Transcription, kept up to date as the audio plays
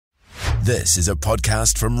This is a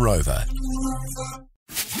podcast from Rover.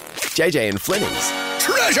 JJ and Fleming's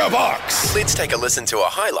Treasure Box. Let's take a listen to a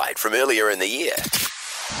highlight from earlier in the year.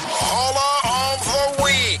 Holler of the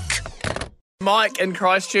week. Mike in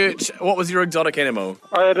Christchurch, what was your exotic animal?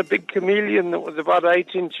 I had a big chameleon that was about 8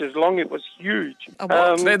 inches long. It was huge. A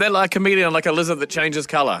what? They're like a chameleon, like a lizard that changes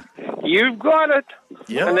colour. You've got it.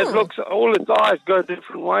 Yeah. And it looks, all its eyes go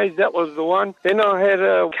different ways. That was the one. Then I had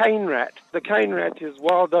a cane rat. The cane rat is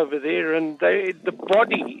wild over there, and the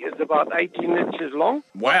body is about 18 inches long.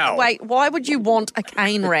 Wow. Wait, why would you want a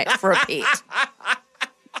cane rat for a pet?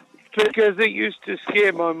 Because it used to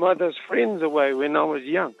scare my mother's friends away when I was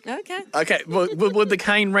young. Okay. Would the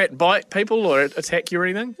cane rat bite people or attack you or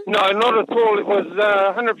anything? No, not at all. It was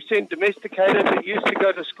 100% domesticated. It used to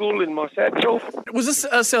go to school in my satchel. Was this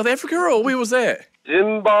South Africa or where was that?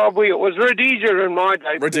 Zimbabwe. It was Rhodesia in my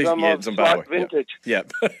day. because I'm of Zimbabwe. slight vintage.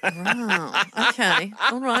 Yep. Oh, okay.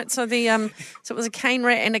 All right. So so it was a cane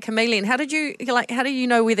rat and a chameleon. How do you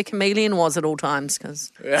know where the chameleon was at all times?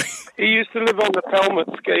 Because He used to live on the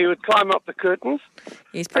pelmets. He would climb up the curtains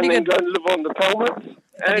he's pretty and then good. go and live on the pelmets.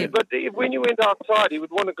 But when you went outside, he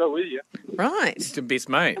would want to go with you. Right. It's the best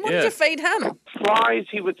mate. And what did you feed him? Flies,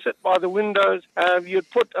 he would sit by the windows. You'd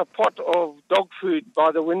put a pot of dog food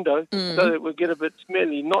by the window so it would get a bit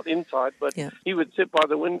smelly, not inside, but he would sit by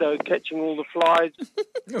the window catching all the flies.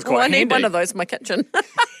 It was Oh, quite I need handy. one of those in my kitchen.